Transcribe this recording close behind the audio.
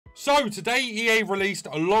So today EA released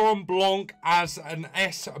Laurent Blanc as an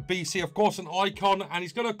SBC, of course an icon, and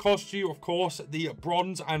he's going to cost you, of course, the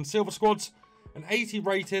bronze and silver squads, an 80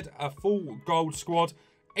 rated, a full gold squad,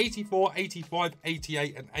 84, 85,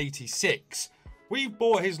 88 and 86. We've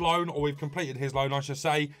bought his loan, or we've completed his loan I should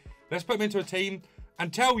say. Let's put him into a team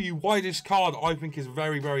and tell you why this card I think is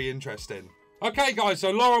very, very interesting. Okay guys,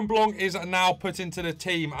 so Laurent Blanc is now put into the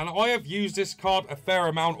team, and I have used this card a fair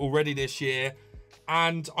amount already this year.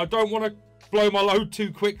 And I don't want to blow my load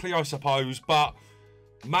too quickly, I suppose, but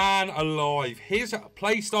man alive, his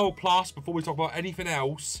playstyle plus, before we talk about anything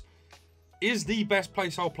else, is the best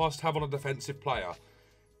playstyle plus to have on a defensive player.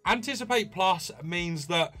 Anticipate plus means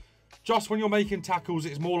that just when you're making tackles,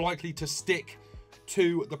 it's more likely to stick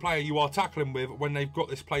to the player you are tackling with when they've got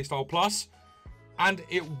this playstyle plus, and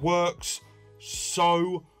it works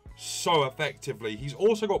so effectively. He's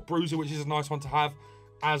also got Bruiser, which is a nice one to have,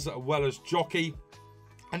 as well as Jockey.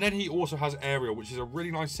 And then he also has Aerial, which is a really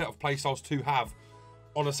nice set of playstyles to have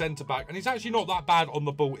on a centre-back. And he's actually not that bad on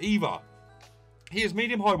the ball either. He is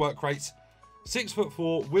medium-high work rates,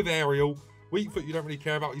 6'4" with Aerial. Weak foot you don't really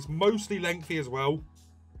care about. He's mostly lengthy as well.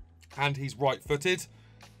 And he's right-footed.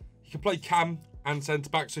 He can play cam and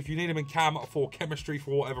centre-back. So if you need him in cam for chemistry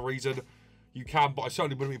for whatever reason, you can. But I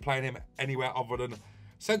certainly wouldn't be playing him anywhere other than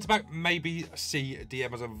centre-back. Maybe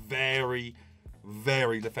CDM as a very,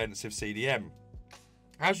 very defensive CDM.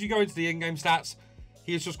 As you go into the in-game stats,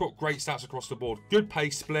 he has just got great stats across the board. Good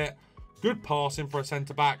pace split, good passing for a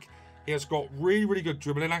centre-back. He has got really, really good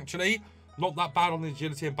dribbling, actually. Not that bad on the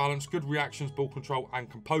agility and balance. Good reactions, ball control, and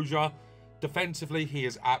composure. Defensively, he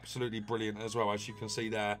is absolutely brilliant as well, as you can see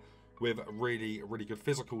there, with really, really good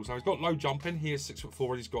physicals. Now, he's got low jumping. He is 6'4",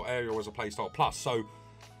 and he's got Aerial as a playstyle plus. So,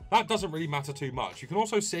 that doesn't really matter too much. You can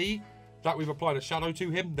also see that we've applied a shadow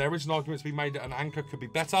to him. There is an argument to be made that an anchor could be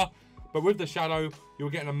better. But with the shadow, you're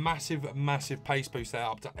getting a massive, massive pace boost there,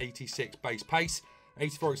 up to 86 base pace,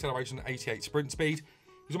 84 acceleration, 88 sprint speed.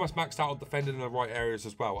 He's almost maxed out on defending in the right areas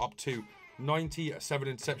as well, up to 97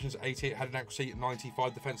 interceptions, 88 heading accuracy,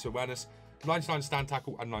 95 defensive awareness, 99 stand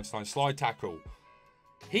tackle, and 99 slide tackle.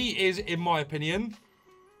 He is, in my opinion,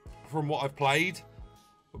 from what I've played,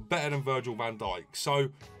 better than Virgil van Dijk. So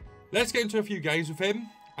let's get into a few games with him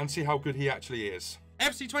and see how good he actually is.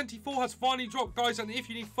 FC24 has finally dropped, guys, and if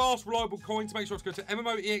you need fast, reliable coins, make sure to go to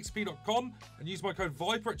MMOEXP.com and use my code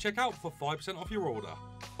Viper at checkout for 5% off your order.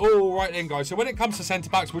 Alright then, guys, so when it comes to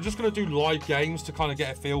centre-backs, we're just going to do live games to kind of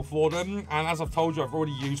get a feel for them, and as I've told you, I've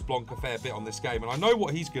already used Blanc a fair bit on this game, and I know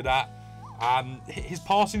what he's good at. His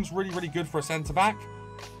passing's really, really good for a centre-back,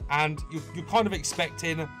 and you're kind of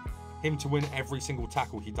expecting him to win every single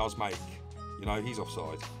tackle he does make. You know, he's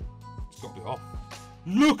offside. He's got to be off.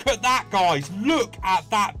 Look at that, guys. Look at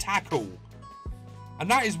that tackle. And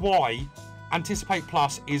that is why Anticipate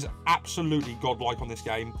Plus is absolutely godlike on this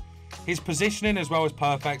game. His positioning as well is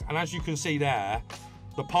perfect. And as you can see there,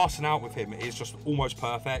 the passing out with him is just almost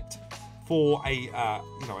perfect for a,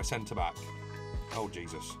 you know, a centre-back. Oh,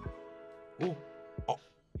 Jesus. Ooh. Oh.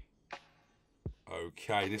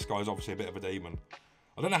 Okay, this guy's obviously a bit of a demon.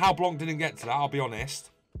 I don't know how Blanc didn't get to that, I'll be honest.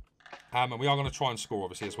 And we are going to try and score,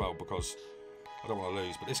 obviously, as well, because I don't want to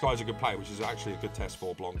lose, but this guy's a good player, which is actually a good test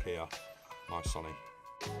for Blanc here. Nice, Sonny.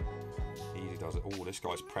 Easy does it. Oh, this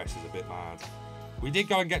guy's press is a bit mad. We did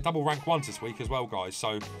go and get double rank once this week as well, guys,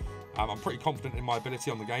 so I'm pretty confident in my ability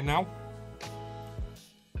on the game now.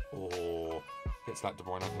 Oh, gets that De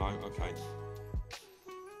Bruyne. No, okay.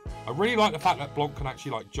 I really like the fact that Blanc can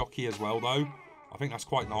actually, like, jockey as well, though. I think that's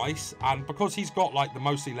quite nice. And because he's got, like, the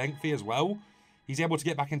mostly lengthy as well, he's able to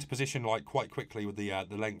get back into position, like, quite quickly with the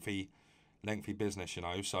lengthy business, you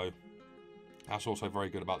know, so that's also very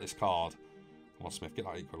good about this card. Come on, Smith, get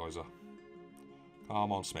that equaliser.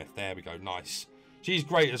 Come on, Smith, there we go, nice. She's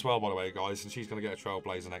great as well, by the way, guys, and she's going to get a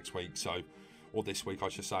Trailblazer next week, so, or this week, I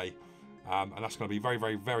should say, and that's going to be very,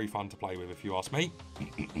 very, very fun to play with, if you ask me.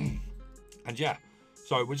 And yeah,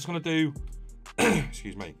 so we're just going to do,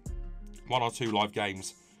 excuse me, 1 or 2 live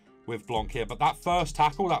games with Blanc here, but that first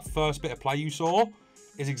tackle, that first bit of play you saw,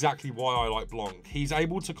 is exactly why I like Blanc. He's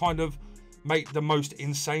able to kind of make the most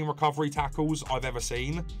insane recovery tackles I've ever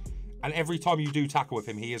seen. And every time you do tackle with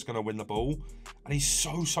him, he is going to win the ball. And he's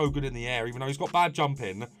so good in the air, even though he's got bad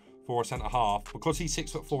jumping for a centre-half. Because he's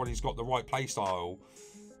 6'4" and he's got the right play style,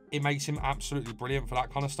 it makes him absolutely brilliant for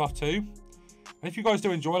that kind of stuff too. And if you guys do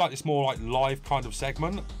enjoy like this more like live kind of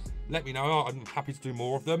segment, let me know. I'm happy to do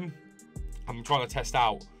more of them. I'm trying to test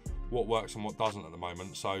out what works and what doesn't at the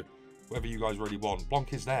moment. So whatever you guys really want.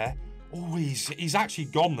 Blanc is there. Oh, he's actually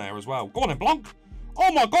gone there as well. Go on then, Blanc.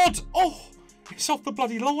 Oh my God. Oh, it's off the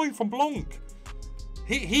bloody line from Blanc.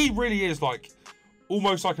 He really is like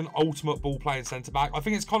almost like an ultimate ball-playing centre-back. I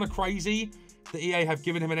think it's kind of crazy that EA have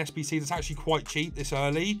given him an SBC that's actually quite cheap this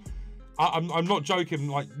early. I'm not joking,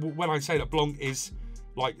 like, when I say that Blanc is,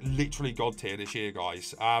 like, literally god tier this year,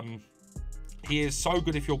 guys. He is so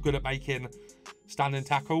good if you're good at making standing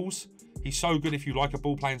tackles. He's so good if you like a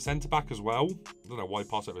ball-playing centre-back as well. I don't know why he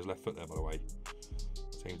passed over his left foot there, by the way.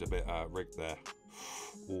 Seems a bit rigged there.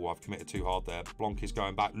 Oh, I've committed too hard there. Blanc is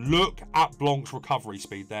going back. Look at Blanc's recovery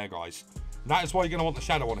speed there, guys. And that is why you're going to want the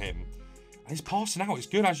shadow on him. And his passing out is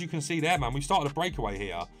good, as you can see there, man. We started a breakaway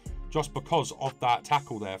here just because of that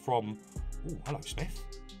tackle there from... Oh, hello, Smith.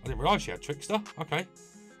 I didn't realise she had Trickster. Okay. I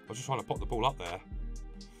was just trying to pop the ball up there.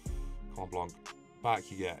 Come on, Blanc. Back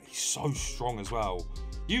you get. He's so strong as well.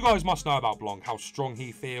 You guys must know about Blanc, how strong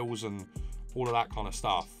he feels and all of that kind of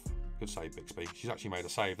stuff. Good save, Bixby. She's actually made a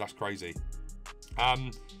save. That's crazy.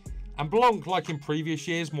 And Blanc, like in previous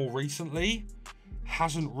years, more recently,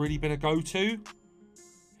 hasn't really been a go-to,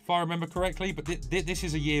 if I remember correctly. But this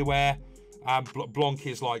is a year where Blanc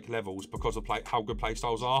is like levels because of how good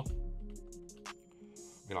playstyles are.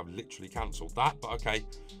 I mean, I've literally cancelled that, but okay.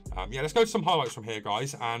 Yeah, let's go to some highlights from here,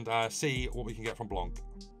 guys, and see what we can get from Blanc.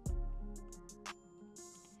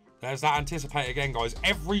 There's that anticipate again, guys.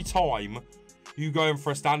 Every time you go in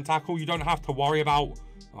for a stand tackle, you don't have to worry about...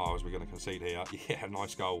 Oh, is we going to concede here? Yeah,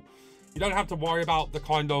 nice goal. You don't have to worry about the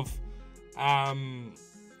kind of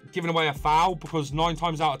giving away a foul, because 9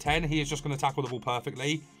 times out of 10, he is just going to tackle the ball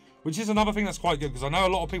perfectly, which is another thing that's quite good, because I know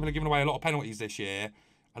a lot of people are giving away a lot of penalties this year,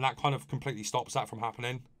 and that kind of completely stops that from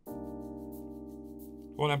happening. Go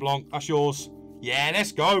on then, Blanc. That's yours. Yeah,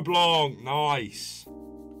 let's go, Blanc. Nice.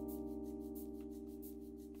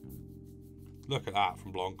 Look at that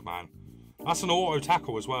from Blanc, man. That's an auto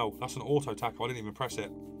tackle as well. That's an auto tackle. I didn't even press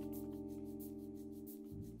it.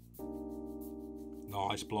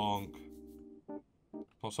 Nice, Blanc.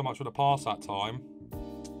 Not so much with a pass that time.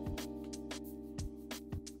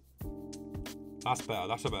 That's better.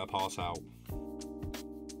 That's a better pass out.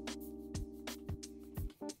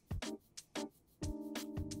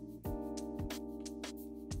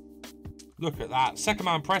 Look at that. Second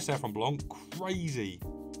man press there from Blanc. Crazy.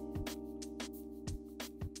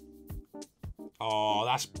 Oh,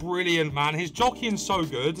 that's brilliant, man. His jockeying's so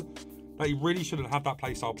good that he really shouldn't have that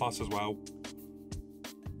playstyle plus as well.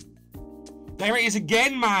 There it is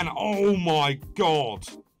again, man. Oh, my God.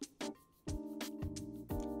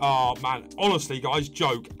 Oh, man. Honestly, guys,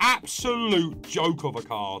 joke. Absolute joke of a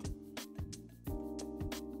card.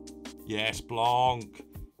 Yes, Blanc.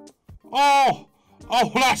 Oh,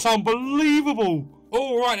 that's unbelievable.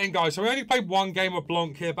 All right then, guys, so we only played one game of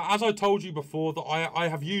Blanc here, but as I told you before, that I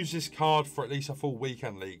have used this card for at least a full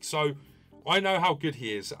weekend league, so I know how good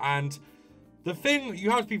he is. And the thing you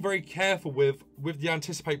have to be very careful with the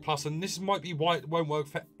Anticipate Plus, and this might be why it won't work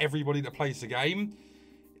for everybody that plays the game,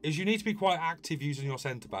 is you need to be quite active using your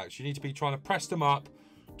centre-backs. You need to be trying to press them up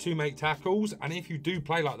to make tackles, and if you do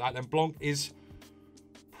play like that, then Blanc is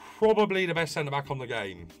probably the best centre-back on the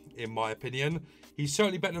game, in my opinion. He's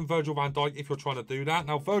certainly better than Virgil van Dijk if you're trying to do that.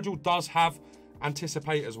 Now, Virgil does have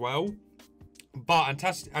Anticipate as well, but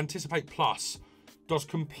Anticipate Plus does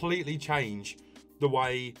completely change the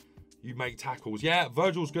way you make tackles. Yeah,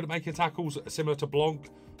 Virgil's good at making tackles, similar to Blanc,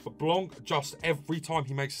 but Blanc, just every time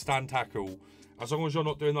he makes a stand tackle, as long as you're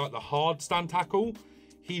not doing like the hard stand tackle,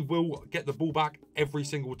 he will get the ball back every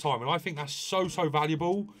single time. And I think that's so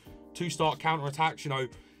valuable to start counter-attacks, you know,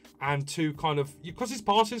 and to kind of, because his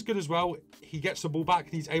passing is good as well, he gets the ball back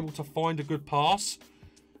and he's able to find a good pass.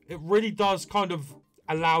 It really does kind of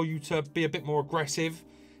allow you to be a bit more aggressive.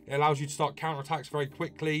 It allows you to start counter-attacks very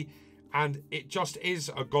quickly, and it just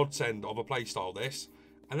is a godsend of a playstyle, this.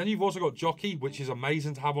 And then you've also got Jockey, which is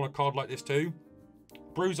amazing to have on a card like this too.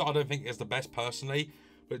 Bruiser, I don't think is the best personally,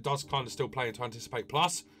 but it does kind of still play into Anticipate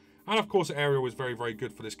Plus. And of course, Aerial is very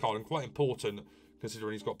good for this card, and quite important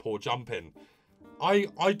considering he's got poor jumping.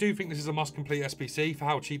 I do think this is a must-complete SBC for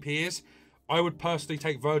how cheap he is. I would personally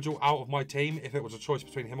take Virgil out of my team if it was a choice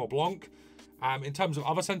between him or Blanc. In terms of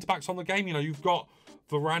other centre-backs on the game, you know, you've got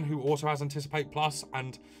Varane, who also has Anticipate Plus,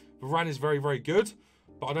 and Varane is very good,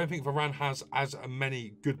 but I don't think Varane has as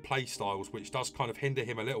many good play styles, which does kind of hinder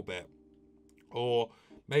him a little bit. Or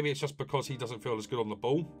maybe it's just because he doesn't feel as good on the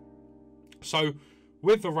ball. So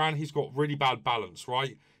with Varane, he's got really bad balance,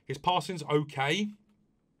 right? His passing's okay,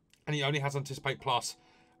 and he only has Anticipate Plus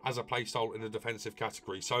as a playstyle in the defensive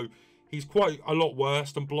category. So he's quite a lot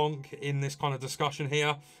worse than Blanc in this kind of discussion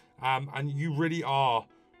here. And you really are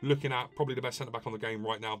looking at probably the best centre-back on the game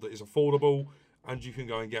right now that is affordable and you can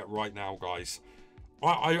go and get right now, guys.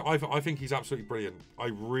 I think he's absolutely brilliant. I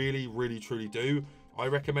really truly do. I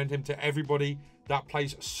recommend him to everybody that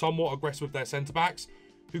plays somewhat aggressive with their centre-backs,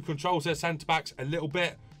 who controls their centre-backs a little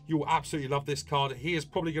bit. You will absolutely love this card. He is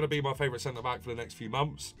probably going to be my favourite centre-back for the next few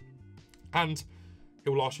months. And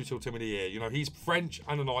he'll last you till Team of the Year. You know, he's French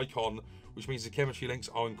and an icon, which means the chemistry links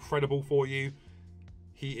are incredible for you.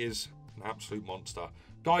 He is an absolute monster.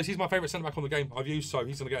 Guys, he's my favourite centre-back on the game I've used, so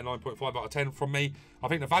he's going to get a 9.5 out of 10 from me. I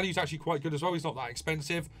think the value's actually quite good as well. He's not that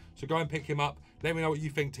expensive, so go and pick him up. Let me know what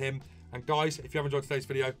you think to him. And guys, if you have enjoyed today's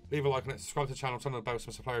video, leave a like on it, subscribe to the channel, turn on the bell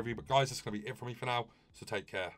so I play review. But guys, that's going to be it from me for now, so take care.